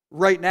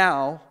right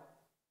now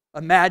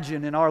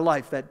imagine in our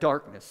life that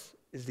darkness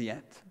is the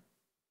end.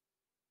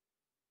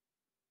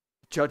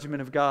 The judgment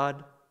of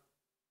God,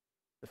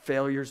 the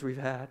failures we've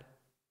had,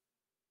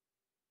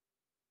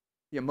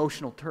 the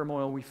emotional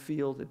turmoil we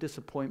feel, the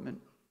disappointment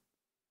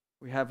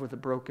we have with a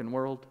broken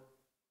world.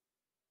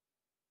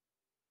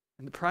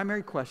 And the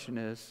primary question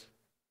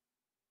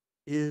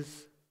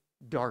is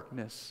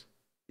darkness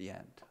the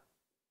end?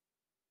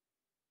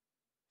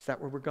 Is that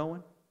where we're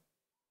going?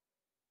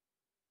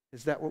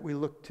 Is that what we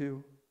look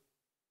to?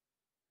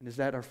 And is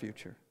that our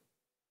future?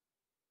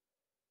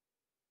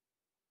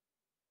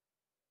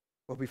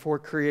 Well, before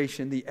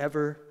creation, the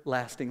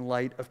everlasting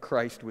light of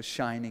Christ was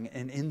shining.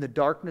 And in the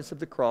darkness of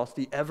the cross,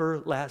 the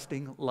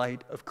everlasting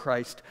light of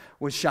Christ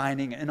was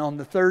shining. And on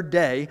the third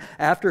day,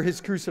 after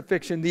his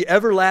crucifixion, the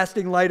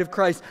everlasting light of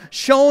Christ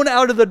shone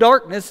out of the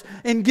darkness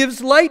and gives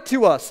light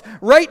to us.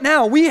 Right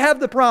now, we have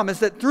the promise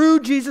that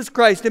through Jesus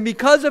Christ and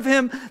because of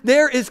him,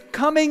 there is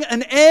coming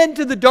an end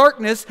to the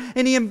darkness.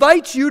 And he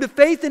invites you to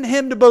faith in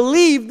him to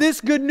believe this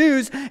good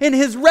news. And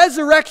his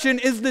resurrection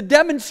is the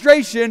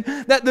demonstration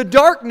that the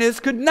darkness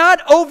could not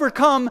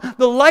overcome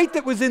the light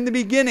that was in the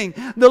beginning,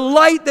 the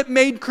light that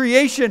made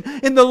creation,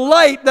 and the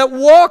light that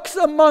walks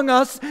among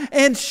us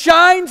and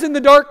shines in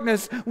the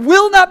darkness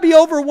will not be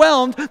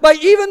overwhelmed by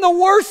even the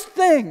worst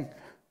thing.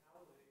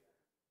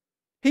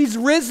 He's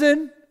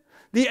risen,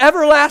 the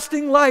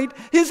everlasting light.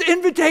 His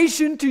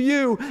invitation to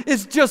you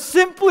is just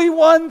simply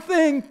one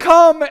thing: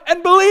 come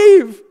and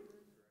believe.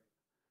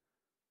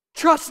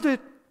 Trust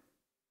it.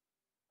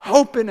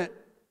 Hope in it.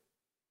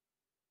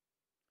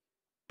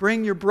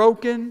 Bring your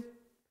broken,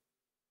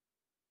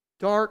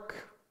 dark,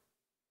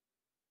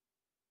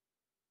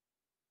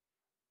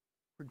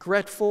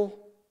 regretful,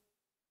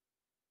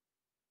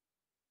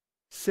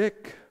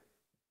 sick,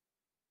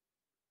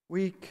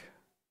 weak,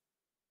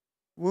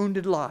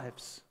 wounded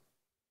lives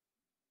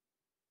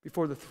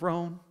before the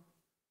throne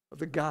of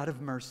the God of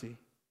mercy,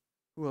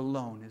 who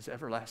alone is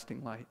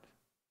everlasting light.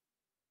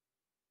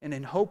 And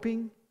in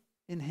hoping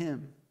in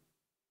him,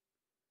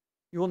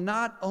 you will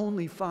not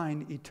only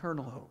find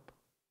eternal hope.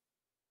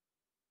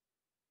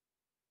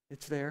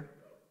 It's there.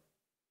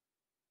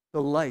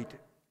 The light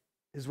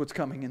is what's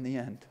coming in the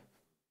end.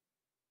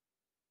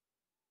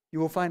 You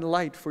will find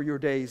light for your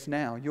days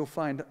now. You'll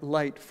find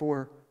light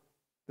for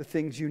the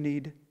things you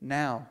need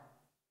now.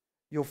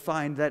 You'll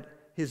find that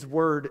his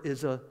word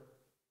is a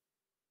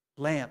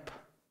lamp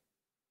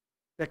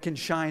that can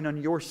shine on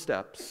your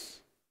steps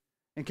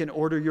and can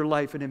order your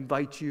life and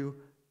invite you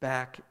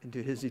back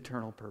into His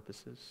eternal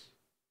purposes.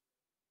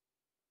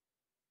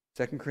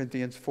 2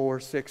 Corinthians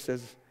 4:6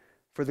 says,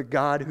 "For the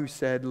God who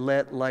said,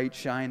 'Let light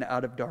shine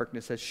out of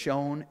darkness,' has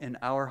shone in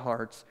our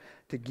hearts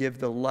to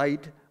give the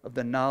light of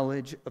the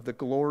knowledge of the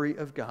glory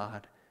of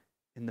God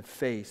in the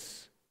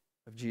face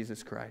of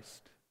Jesus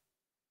Christ."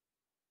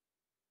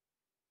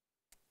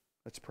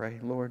 Let's pray.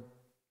 Lord,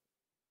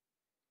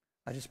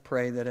 I just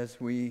pray that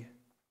as we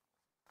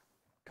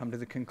come to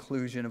the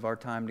conclusion of our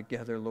time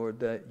together,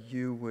 Lord, that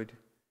you would,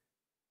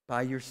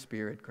 by your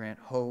Spirit, grant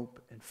hope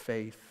and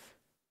faith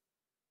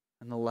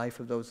in the life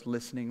of those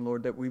listening,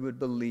 Lord, that we would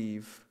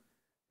believe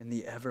in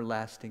the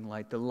everlasting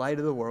light, the light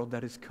of the world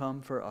that has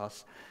come for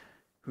us,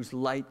 whose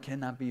light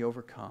cannot be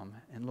overcome.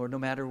 And Lord, no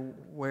matter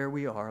where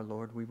we are,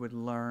 Lord, we would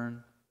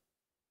learn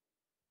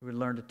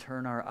to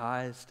turn our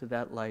eyes to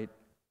that light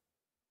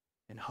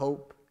in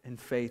hope and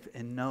faith,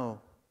 and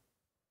know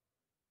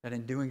that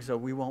in doing so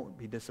we won't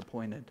be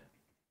disappointed.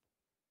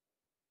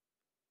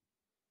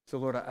 So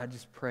Lord, I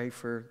just pray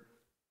for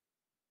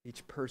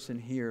each person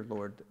here,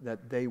 Lord,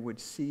 that they would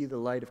see the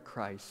light of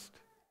Christ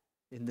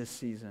in this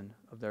season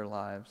of their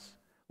lives.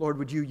 Lord,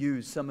 would you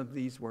use some of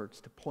these words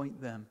to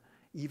point them,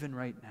 even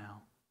right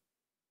now,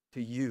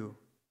 to you,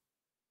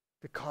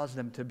 to cause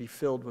them to be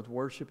filled with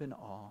worship and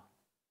awe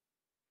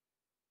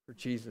for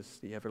Jesus,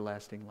 the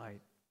everlasting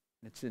light.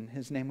 And it's in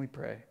His name we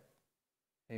pray.